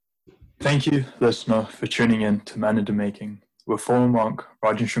Thank you, listener, for tuning in to Man in the Making with former monk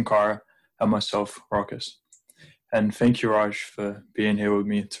Rajan Shankara and myself, Rakas. And thank you, Raj, for being here with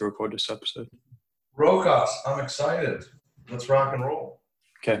me to record this episode. Rokas, I'm excited. Let's rock and roll.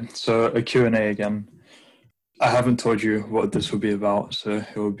 Okay, so a Q&A again. I haven't told you what this will be about, so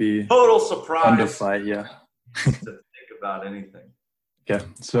it will be total surprise. On the fly, yeah. To think about anything. Okay,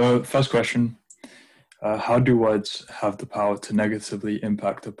 so first question. How do words have the power to negatively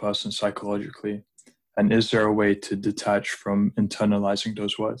impact a person psychologically? And is there a way to detach from internalizing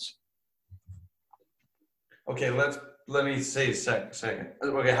those words? Okay, let me say a second.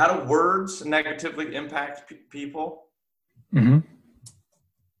 Okay, how do words negatively impact people? Mm-hmm.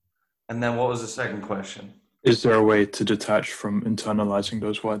 And then what was the second question? Is there a way to detach from internalizing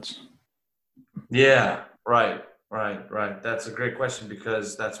those words? Yeah, right. That's a great question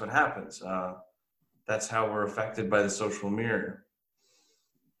because that's what happens. That's how we're affected by the social mirror.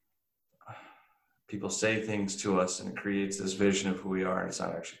 People say things to us and it creates this vision of who we are, and it's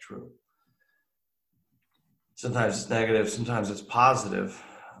not actually true. Sometimes it's negative, sometimes it's positive.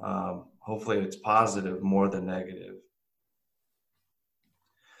 Hopefully it's positive more than negative.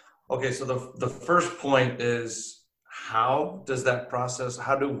 Okay, so the first point is, how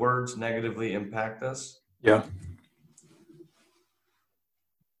do words negatively impact us? Yeah.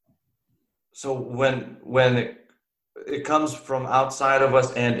 So when it comes from outside of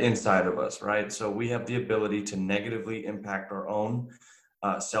us and inside of us, right? So we have the ability to negatively impact our own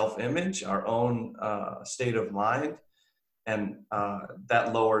self-image, our own state of mind, and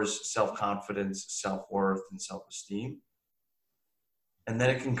that lowers self-confidence, self-worth, and self-esteem. And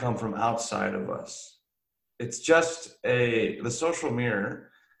then it can come from outside of us. It's just the social mirror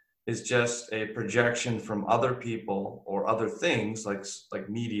is just a projection from other people or other things like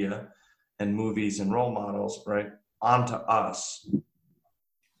media and movies and role models, right, onto us.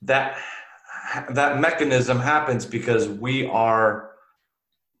 That mechanism happens because we are,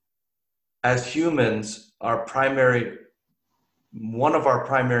 as humans, one of our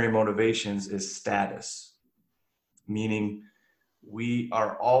primary motivations is status, meaning we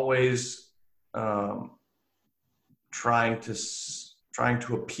are always trying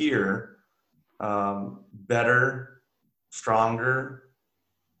to appear better, stronger,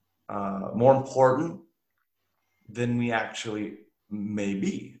 more important than we actually may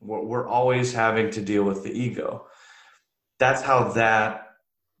be. We're always having to deal with the ego. That's the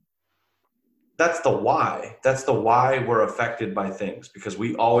why. That's the why we're affected by things, because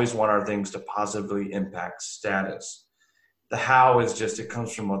we always want our things to positively impact status. The how is just, it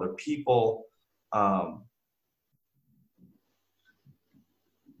comes from other people,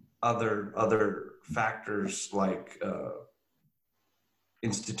 other factors like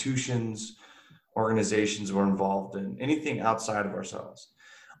institutions, organizations we're involved in, anything outside of ourselves.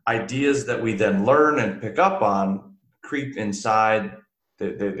 Ideas that we then learn and pick up on creep inside.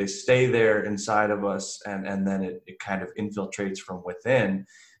 They stay there inside of us, and then it kind of infiltrates from within,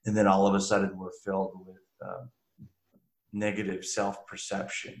 and then all of a sudden we're filled with negative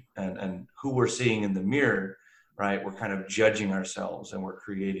self-perception and who we're seeing in the mirror, right? We're kind of judging ourselves and we're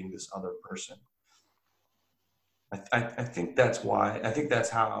creating this other person. I think that's why. I think that's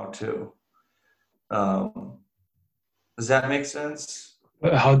how too. Does that make sense?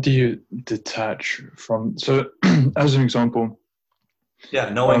 How do you detach from, so as an example? Yeah,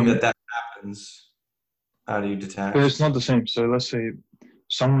 knowing that happens, how do you detach? But it's not the same. So let's say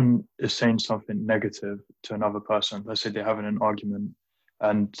someone is saying something negative to another person. Let's say they're having an argument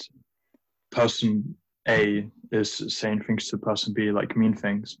and person A is saying things to person B, like mean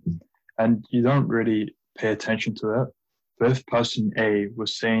things, and you don't really pay attention to it. But if person A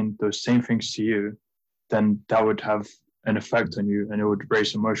was saying those same things to you, then that would have an effect on you and it would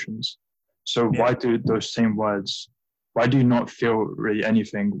raise emotions. So why do those same words, why do you not feel really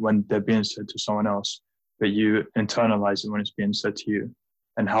anything when they're being said to someone else, but you internalize it when it's being said to you?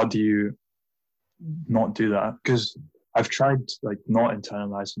 And how do you not do that? Because I've tried like not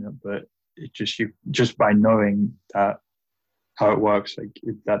internalizing it, but it just by knowing that how it works, like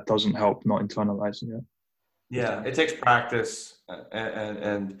that doesn't help not internalizing it. Yeah, it takes practice,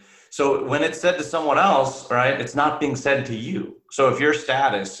 and so when it's said to someone else, right, it's not being said to you. So if you're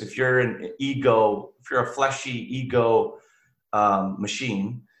status, if you're an ego, if you're a fleshy ego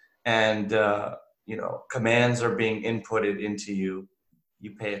machine, and commands are being inputted into you,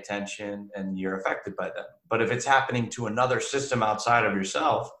 you pay attention and you're affected by them. But if it's happening to another system outside of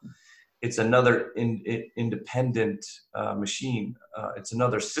yourself, it's another independent machine. It's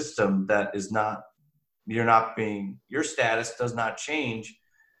another system that is not. Your status does not change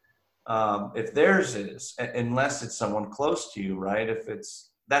if theirs is, unless it's someone close to you, right? If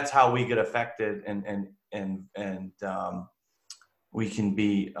it's that's how we get affected, and we can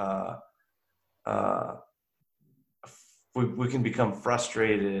be we can become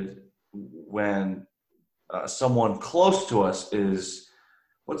frustrated when someone close to us is,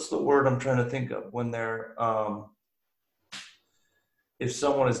 what's the word I'm trying to think of, when they're if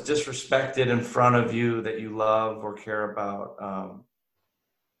someone is disrespected in front of you that you love or care about,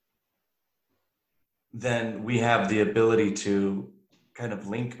 then we have the ability to kind of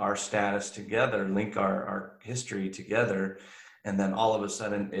link our status together, link our history together, and then all of a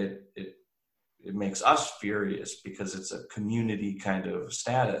sudden it makes us furious because it's a community kind of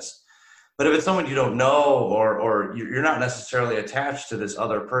status. But if it's someone you don't know, or you're not necessarily attached to this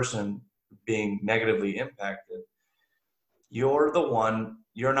other person being negatively impacted, you're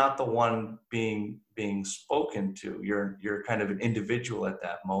not the one being spoken to. You're kind of an individual at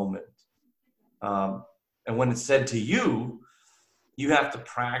that moment. And when it's said to you, you have to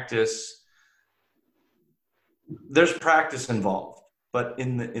practice. There's practice involved, but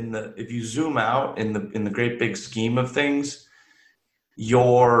if you zoom out in the great big scheme of things,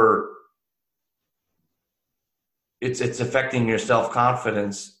 it's affecting your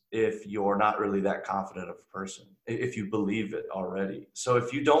self-confidence if you're not really that confident of a person, if you believe it already. So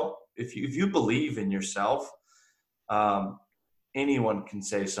if you believe in yourself, anyone can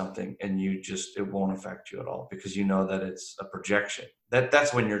say something and it won't affect you at all, because you know that it's a projection.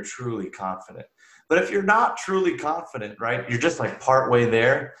 That's when you're truly confident. But if you're not truly confident, right, you're just like partway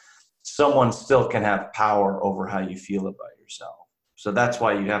there, someone still can have power over how you feel about yourself. So that's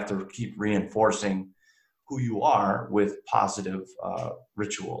why you have to keep reinforcing who you are with positive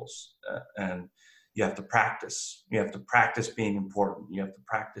rituals, and you have to practice. You have to practice being important. You have to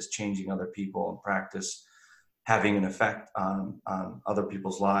practice changing other people, and practice having an effect on other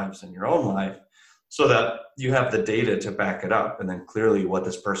people's lives and your own life, so that you have the data to back it up. And then clearly what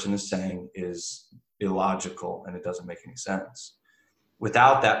this person is saying is illogical and it doesn't make any sense.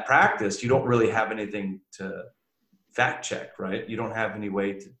 Without that practice, you don't really have anything to fact check, right? You don't have any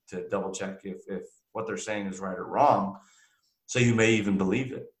way to double check if what they're saying is right or wrong. So you may even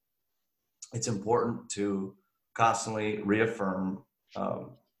believe it. It's important to constantly reaffirm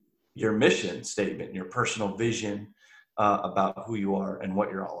your mission statement, your personal vision about who you are and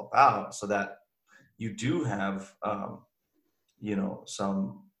what you're all about, so that you do have,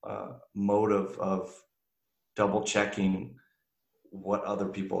 some motive of double checking what other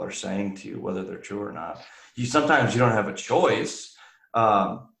people are saying to you, whether they're true or not. Sometimes you don't have a choice.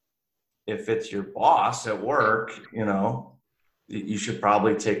 If it's your boss at work, you should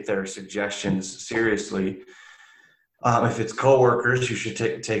probably take their suggestions seriously. If it's coworkers, you should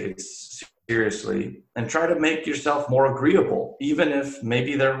take it seriously and try to make yourself more agreeable, even if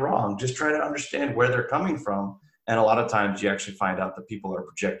maybe they're wrong. Just try to understand where they're coming from. And a lot of times you actually find out that people are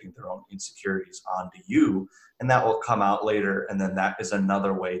projecting their own insecurities onto you, and that will come out later. And then that is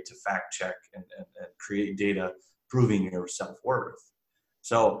another way to fact check and create data proving your self-worth.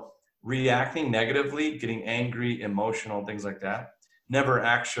 So reacting negatively, getting angry, emotional, things like that, never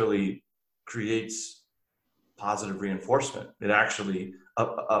actually creates positive reinforcement. It actually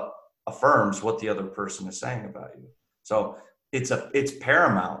affirms what the other person is saying about you. So it's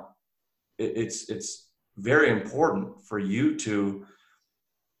paramount. It's very important for you to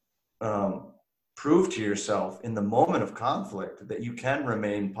prove to yourself in the moment of conflict that you can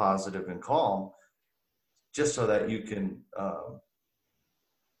remain positive and calm, just so that you can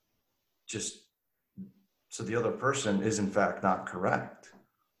so the other person is in fact not correct.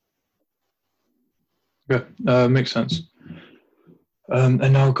 Yeah, makes sense. And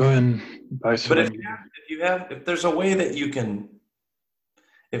now going back to. But if there's a way that you can,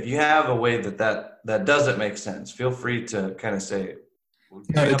 if you have a way that doesn't make sense, feel free to kind of say.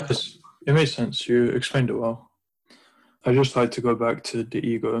 No, it does. It makes sense. You explained it well. I just like to go back to the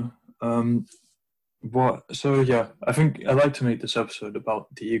ego. I think I'd like to make this episode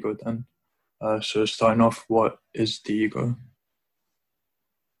about the ego then. So starting off, what is the ego?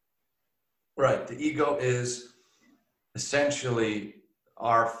 Right. The ego is essentially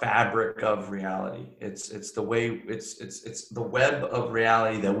our fabric of reality. It's the way it's the web of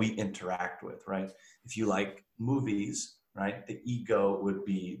reality that we interact with, right? If you like movies, right, the ego would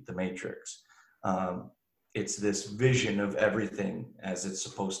be the Matrix. It's this vision of everything as it's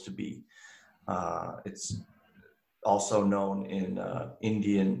supposed to be. It's also known in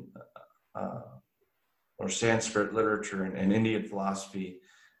Indian or Sanskrit literature and Indian philosophy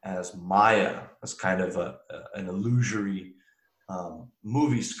as Maya, as kind of an illusory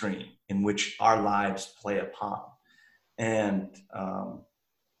movie screen in which our lives play upon. And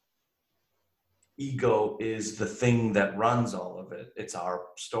ego is the thing that runs all of of it. It's our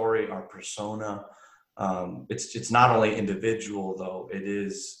story, our persona. It's not only individual though. It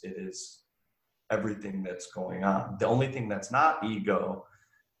is everything that's going on. The only thing that's not ego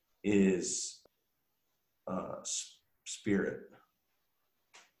is spirit.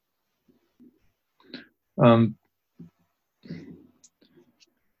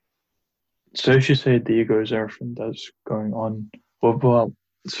 So if you say the ego is everything that's going on, what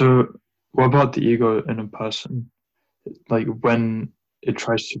about the ego in a person? Like when it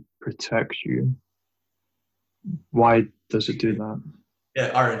tries to protect you, why does it do that?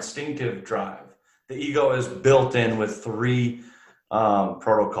 Yeah, our instinctive drive. The ego is built in with three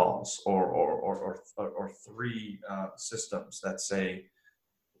protocols or three systems that say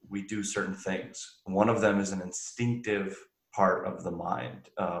we do certain things. One of them is an instinctive part of the mind.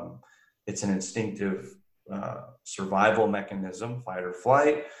 It's an instinctive survival mechanism, fight or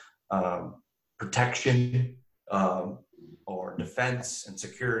flight, protection, or defense and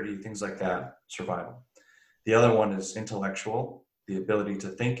security, things like that, survival. The other one is intellectual, the ability to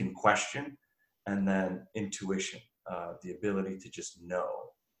think and question, and then intuition, the ability to just know.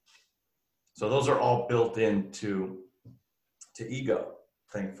 So those are all built into ego,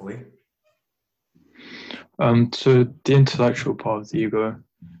 thankfully. So the intellectual part of the ego,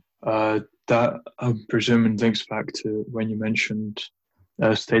 that I'm presuming links back to when you mentioned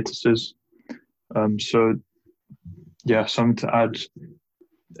statuses. So yeah, something to add.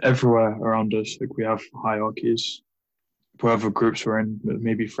 Everywhere around us, like we have hierarchies. Whatever groups we're in,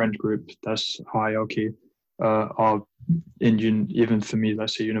 maybe friend group, that's hierarchy. Our Indian, even for me,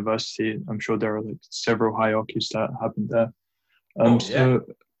 let's say university, I'm sure there are like several hierarchies that happen there.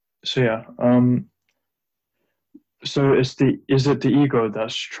 So yeah. So is it the ego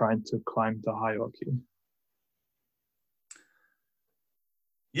that's trying to climb the hierarchy?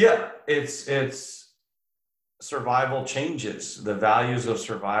 Yeah, it's survival changes. The values of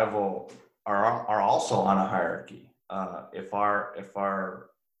survival are also on a hierarchy. If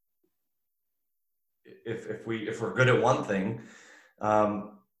we're good at one thing,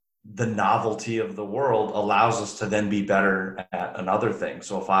 the novelty of the world allows us to then be better at another thing.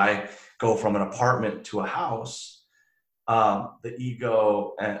 So if I go from an apartment to a house, the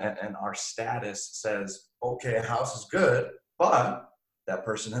ego and our status says, okay, a house is good, but that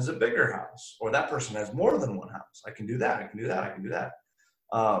person has a bigger house, or that person has more than one house. I can do that. I can do that. I can do that.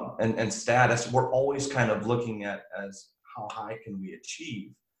 And status, we're always kind of looking at as how high can we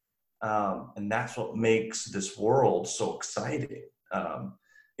achieve. And that's what makes this world so exciting.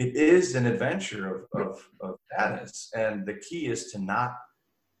 It is an adventure of status. And the key is to not,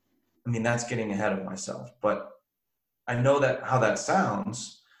 that's getting ahead of myself, but I know that how that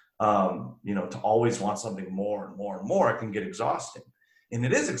sounds, to always want something more and more and more, it can get exhausting. And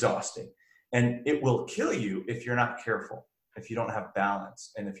it is exhausting. And it will kill you if you're not careful, if you don't have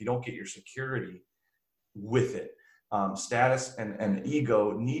balance, and if you don't get your security with it. Status and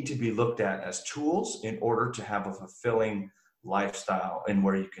ego need to be looked at as tools in order to have a fulfilling lifestyle and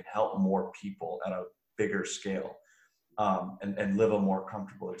where you can help more people at a bigger scale, and live a more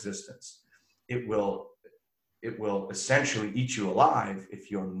comfortable existence. It will essentially eat you alive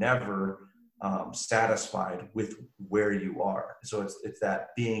if you're never satisfied with where you are. So it's that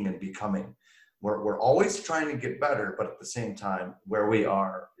being and becoming. We're always trying to get better, but at the same time, where we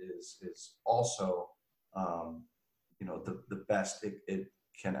are is also the best it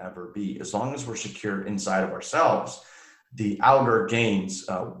can ever be. As long as we're secure inside of ourselves, the outer gains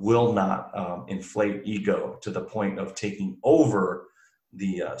will not inflate ego to the point of taking over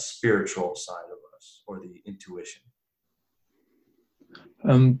the spiritual side of us or the intuition.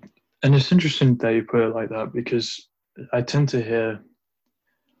 And it's interesting that you put it like that, because I tend to hear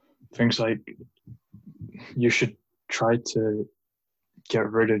things like you should try to get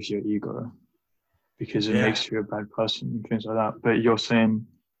rid of your ego because it makes you a bad person and things like that. But you're saying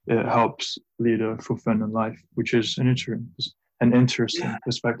it helps lead a fulfilling life, which is an interesting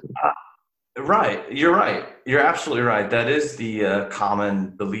perspective. Right. You're right. You're absolutely right. That is the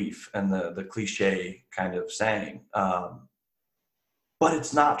common belief and the cliche kind of saying. But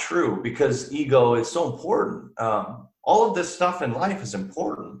it's not true, because ego is so important. All of this stuff in life is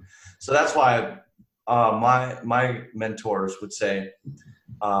important. So that's why my mentors would say,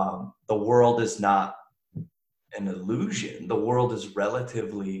 the world is not an illusion. The world is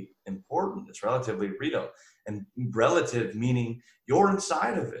relatively important. It's relatively real, and relative meaning you're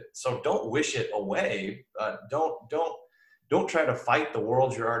inside of it. So don't wish it away. Don't try to fight the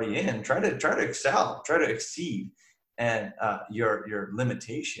world you're already in. Try to excel. Try to exceed and your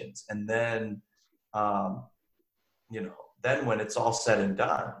limitations. And then then when it's all said and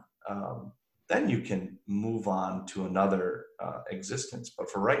done, then you can move on to another existence.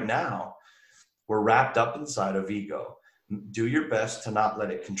 But for right now, we're wrapped up inside of ego. Do your best to not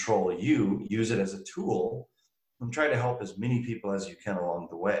let it control you. Use it as a tool and try to help as many people as you can along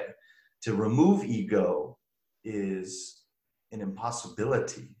the way. To remove ego is an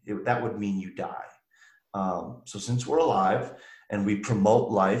impossibility. That would mean you die. So since we're alive and we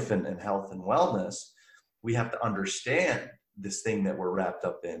promote life and health and wellness, we have to understand this thing that we're wrapped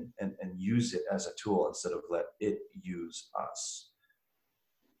up in and use it as a tool instead of let it use us.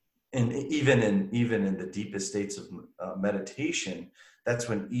 And even in the deepest states of meditation, that's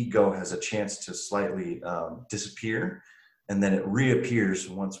when ego has a chance to slightly disappear, and then it reappears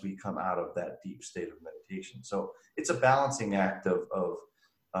once we come out of that deep state of meditation. So it's a balancing act of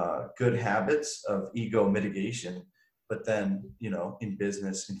good habits of ego mitigation, but then, in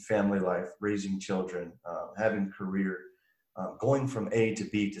business, in family life, raising children, having career, going from A to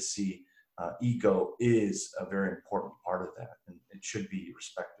B to C, ego is a very important part of that, and it should be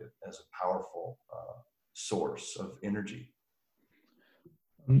respected as a powerful source of energy.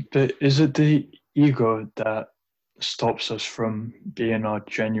 But is it the ego that stops us from being our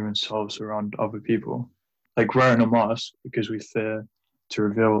genuine selves around other people? Like wearing a mask because we fear to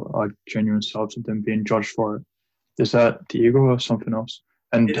reveal our genuine selves and then being judged for it. Is that the ego or something else?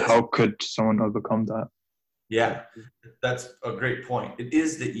 And how could someone overcome that? Yeah, that's a great point. It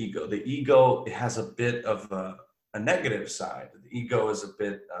is the ego. The ego has a bit of a negative side. The ego is a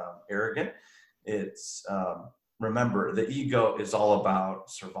bit arrogant. It's remember, the ego is all about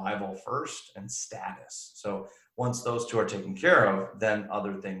survival first and status. So once those two are taken care of, then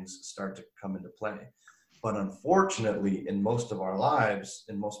other things start to come into play. But unfortunately, in most of our lives,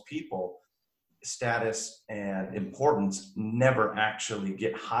 in most people, status and importance never actually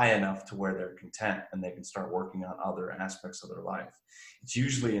get high enough to where they're content and they can start working on other aspects of their life. It's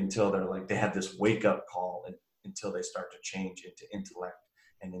usually until they have this wake up call and until they start to change into intellect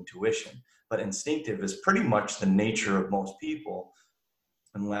and intuition. But instinctive is pretty much the nature of most people,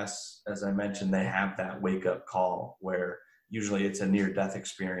 unless, as I mentioned, they have that wake up call where usually it's a near death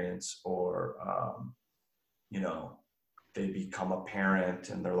experience or, they become a parent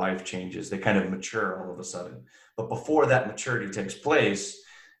and their life changes. They kind of mature all of a sudden. But before that maturity takes place,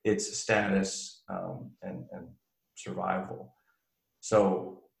 it's status and survival.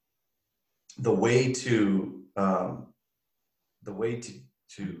 So the way to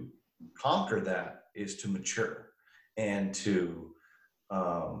conquer that is to mature and to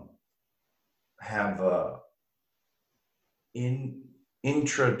have a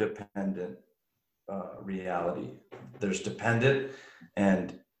intradependent reality. There's dependent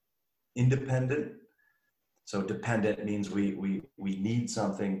and independent. So dependent means we need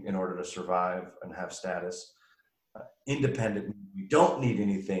something in order to survive and have status. Independent, we don't need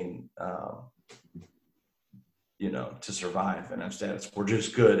anything, to survive and have status. We're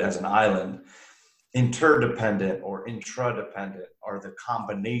just good as an island. Interdependent or intradependent are the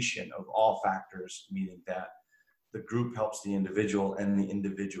combination of all factors, meaning that the group helps the individual and the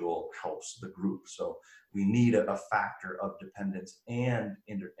individual helps the group. So we need a factor of dependence and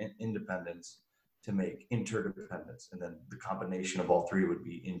independence to make interdependence. And then the combination of all three would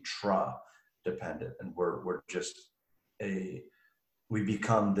be intra-dependent. And we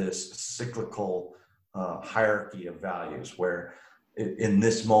become this cyclical hierarchy of values where in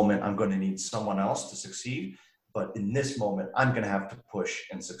this moment, I'm going to need someone else to succeed. But in this moment, I'm going to have to push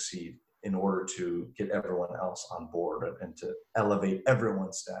and succeed in order to get everyone else on board and to elevate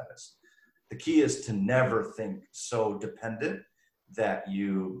everyone's status. The key is to never think so dependent that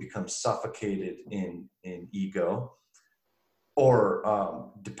you become suffocated in ego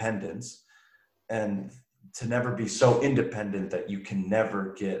or dependence, and to never be so independent that you can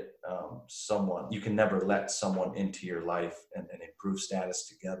never get you can never let someone into your life and improve status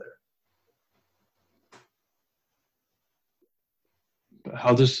together. But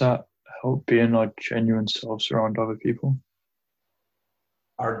how does that help being our genuine selves around other people?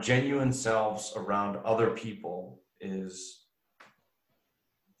 Our genuine selves around other people is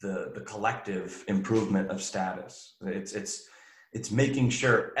the collective improvement of status. It's making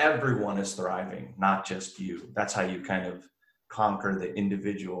sure everyone is thriving, not just you. That's how you kind of conquer the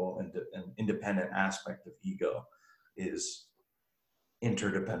individual and independent aspect of ego, is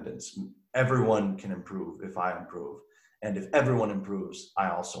interdependence. Everyone can improve if I improve. And if everyone improves,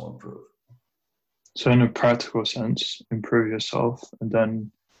 I also improve. So in a practical sense, improve yourself and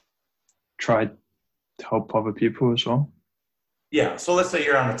then try to help other people as well? Yeah. So let's say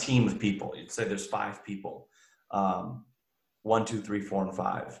you're on a team of people. You'd say there's 5 people, 1, 2, 3, 4, and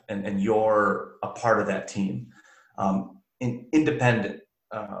 5, and you're a part of that team. Independent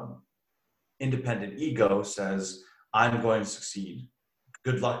independent ego says, I'm going to succeed.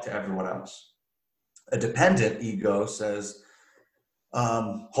 Good luck to everyone else. A dependent ego says,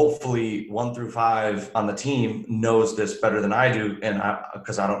 hopefully 1 through 5 on the team knows this better than I do, and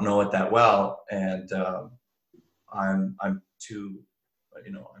because I don't know it that well, and I'm too,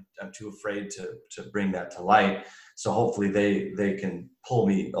 I'm too afraid to bring that to light. So hopefully they can pull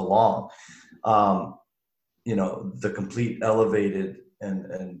me along. The complete elevated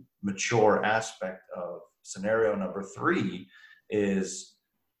and mature aspect of scenario number 3 is,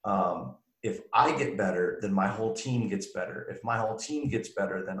 if I get better, then my whole team gets better. If my whole team gets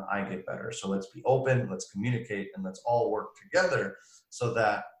better, then I get better. So let's be open, let's communicate, and let's all work together so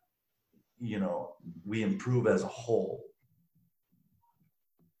that, we improve as a whole.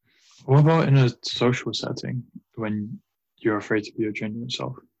 What about in a social setting when you're afraid to be your genuine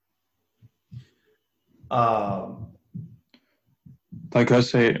self? Like,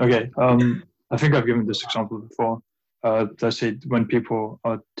 let's say, okay, I think I've given this example before. Let's say when people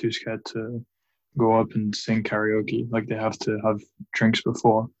are too scared to go up and sing karaoke, like they have to have drinks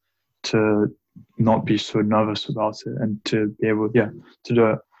before to not be so nervous about it and to be able, to do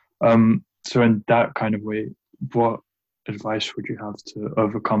it. So in that kind of way, what advice would you have to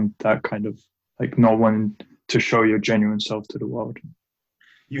overcome that kind of, like, not wanting to show your genuine self to the world?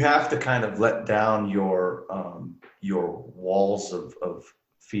 You have to kind of let down your walls of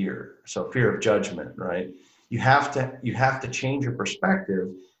fear. So fear of judgment, right? You have to change your perspective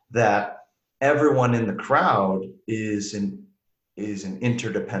that everyone in the crowd is an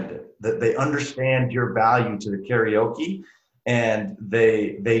interdependent, that they understand your value to the karaoke, and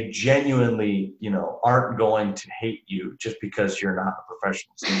they genuinely, aren't going to hate you just because you're not a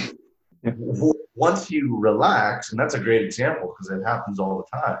professional singer. Once you relax, and that's a great example because it happens all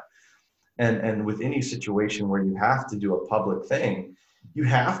the time. And with any situation where you have to do a public thing, you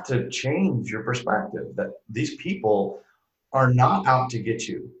have to change your perspective that these people are not out to get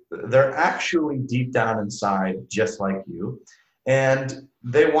you. They're actually deep down inside just like you, and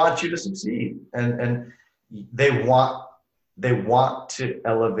they want you to succeed, and they want to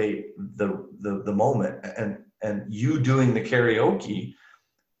elevate the moment, and you doing the karaoke,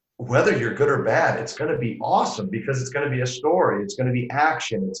 whether you're good or bad, it's going to be awesome because it's going to be a story, it's going to be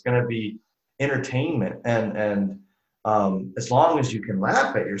action, it's going to be entertainment, and as long as you can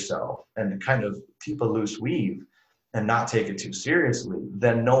laugh at yourself and kind of keep a loose weave and not take it too seriously,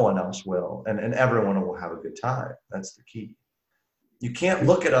 then no one else will, and everyone will have a good time. That's the key. You can't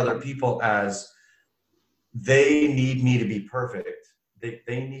look at other people as they need me to be perfect. They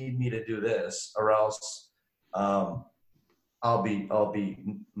need me to do this, or else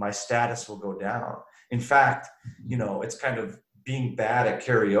my status will go down. In fact, it's kind of being bad at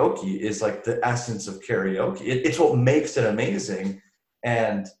karaoke is like the essence of karaoke. It's what makes it amazing.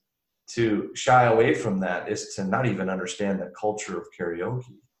 And to shy away from that is to not even understand the culture of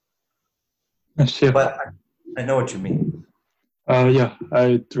karaoke. But I know what you mean. Yeah,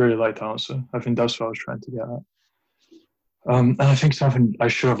 I really like the answer. I think that's what I was trying to get at. And I think something I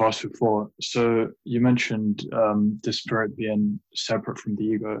should have asked before. So you mentioned the spirit being separate from the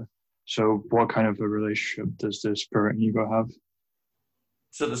ego. So what kind of a relationship does the spirit and ego have?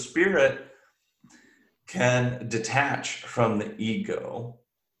 So the spirit can detach from the ego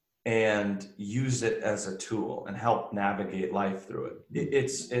and use it as a tool and help navigate life through it.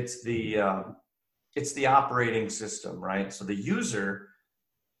 It's the operating system, right? So the user,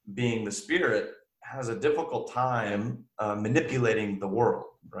 being the spirit, has a difficult time manipulating the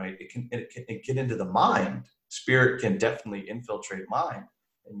world, right? It can get into the mind. Spirit can definitely infiltrate mind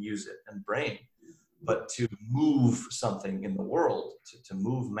and use it, and brain. But to move something in the world, to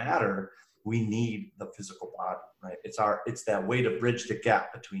move matter, we need the physical body, right? It's that way to bridge the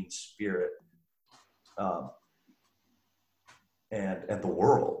gap between spirit and the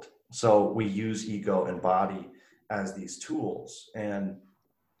world. So we use ego and body as these tools, and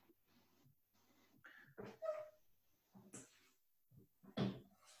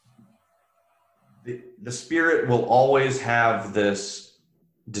the spirit will always have this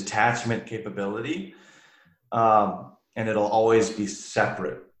detachment capability, and it'll always be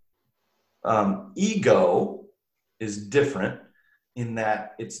separate. Ego is different in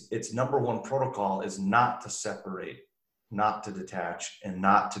that its number one protocol is not to separate, not to detach, and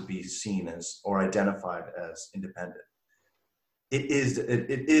not to be seen as or identified as independent. It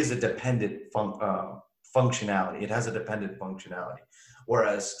is a dependent functionality. It has a dependent functionality,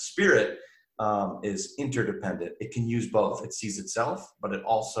 whereas spirit is interdependent. It can use both. It sees itself, but it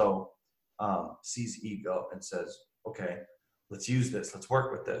also sees ego and says, okay, let's use this. Let's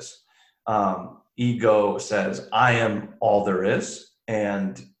work with this. Ego says, I am all there is.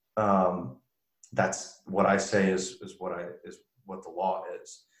 And that's what I say is what the law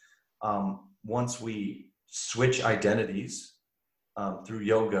is. Once we switch identities through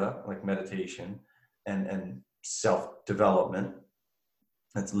yoga, like meditation and self-development,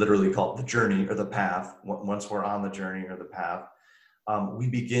 that's literally called the journey or the path. Once we're on the journey or the path, we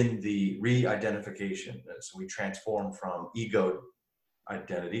begin the re-identification. So we transform from ego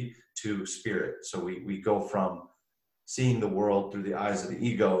identity to spirit. So we go from seeing the world through the eyes of the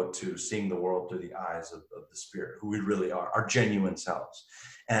ego to seeing the world through the eyes of the spirit, who we really are, our genuine selves.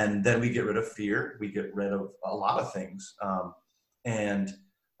 And then we get rid of fear. We get rid of a lot of things. And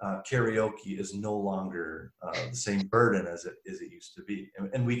karaoke is no longer the same burden as it used to be.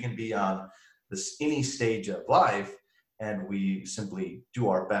 And we can be on any stage of life, and we simply do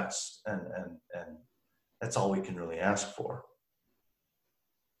our best. And that's all we can really ask for.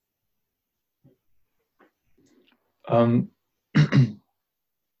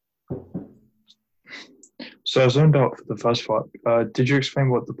 So I zoned out for the first part. Did you explain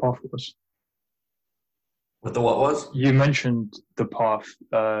what the path was? What the what was? You mentioned the path,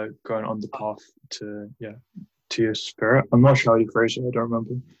 going on the path to your spirit. I'm not sure how you phrase it. I don't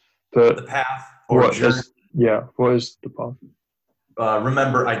remember. But the path or what journey. What is the path?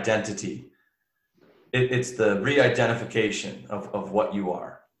 Remember identity. It's the re-identification of what you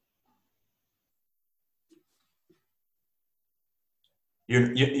are.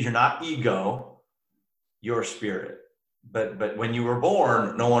 You're not ego, you're spirit. But when you were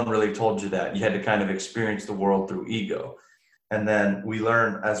born, no one really told you that. You had to kind of experience the world through ego. And then we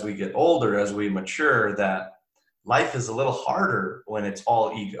learn as we get older, as we mature, that life is a little harder when it's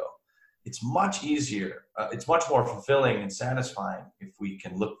all ego. It's much easier. It's much more fulfilling and satisfying if we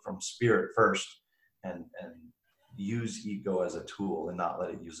can look from spirit first and use ego as a tool and not let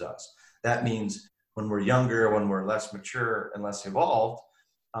it use us. That means when we're younger, when we're less mature and less evolved,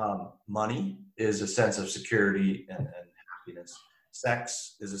 money is a sense of security and happiness.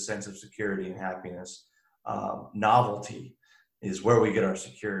 Sex is a sense of security and happiness. Novelty is where we get our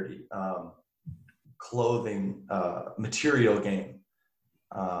security. Clothing, material gain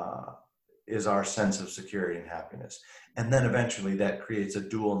is our sense of security and happiness. And then eventually that creates a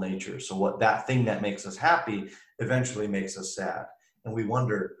dual nature. So what that thing that makes us happy eventually makes us sad. And we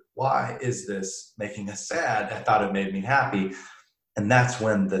wonder, why is this making us sad? I thought it made me happy. And that's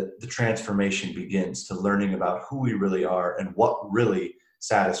when the transformation begins, to learning about who we really are and what really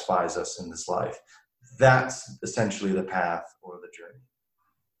satisfies us in this life. That's essentially the path or the journey.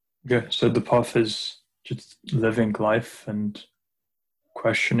 Yeah, so the path is just living life and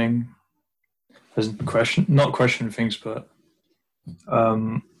not questioning things, but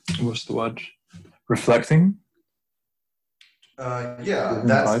what's the word? Reflecting.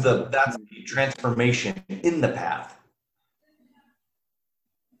 That's the transformation in the path.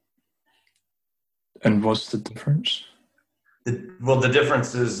 And what's the difference? The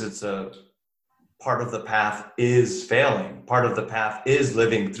difference is it's a part of the path is failing. Part of the path is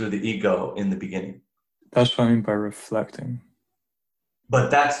living through the ego in the beginning. That's what I mean by reflecting. But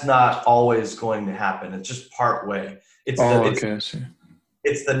that's not always going to happen. It's just part way. I see.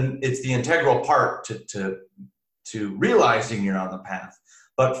 It's the integral part to realizing you're on the path.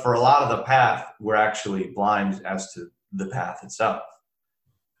 But for a lot of the path, we're actually blind as to the path itself.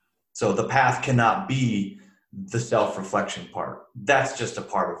 So the path cannot be the self-reflection part. That's just a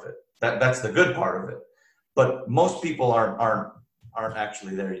part of it. That's the good part of it. But most people aren't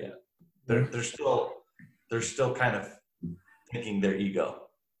actually there yet. They're still kind of thinking their ego,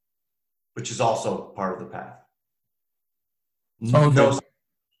 which is also part of the path. Okay.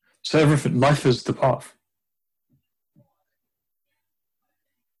 So everything, life is the path.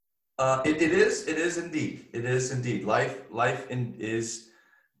 It is indeed. Life is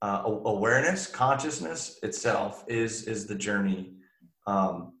awareness, consciousness itself is the journey,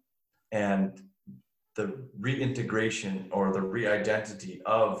 and the reintegration or the re-identity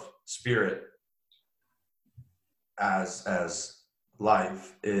of spirit as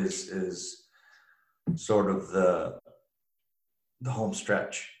life is sort of the home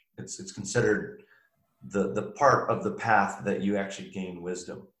stretch. It's considered the part of the path that you actually gain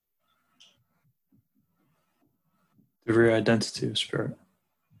wisdom. The re-identity of spirit.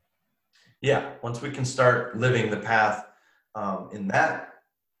 Yeah, once we can start living the path in that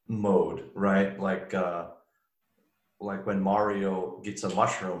mode, right? Like when Mario gets a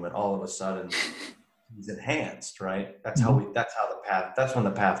mushroom and all of a sudden he's enhanced, right? That's when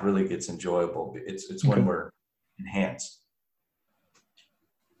the path really gets enjoyable. It's when we're enhanced.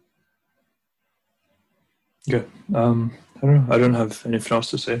 Good. I don't know. I don't have anything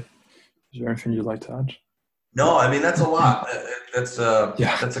else to say. Is there anything you'd like to add? No, I mean, that's a lot. That's a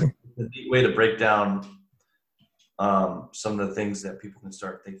a neat way to break down some of the things that people can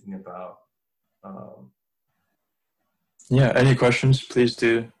start thinking about. Yeah, any questions, please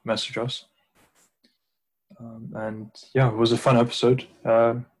do message us. And yeah, it was a fun episode.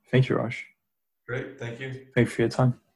 Thank you, Raj. Great, thank you. Thank you for your time.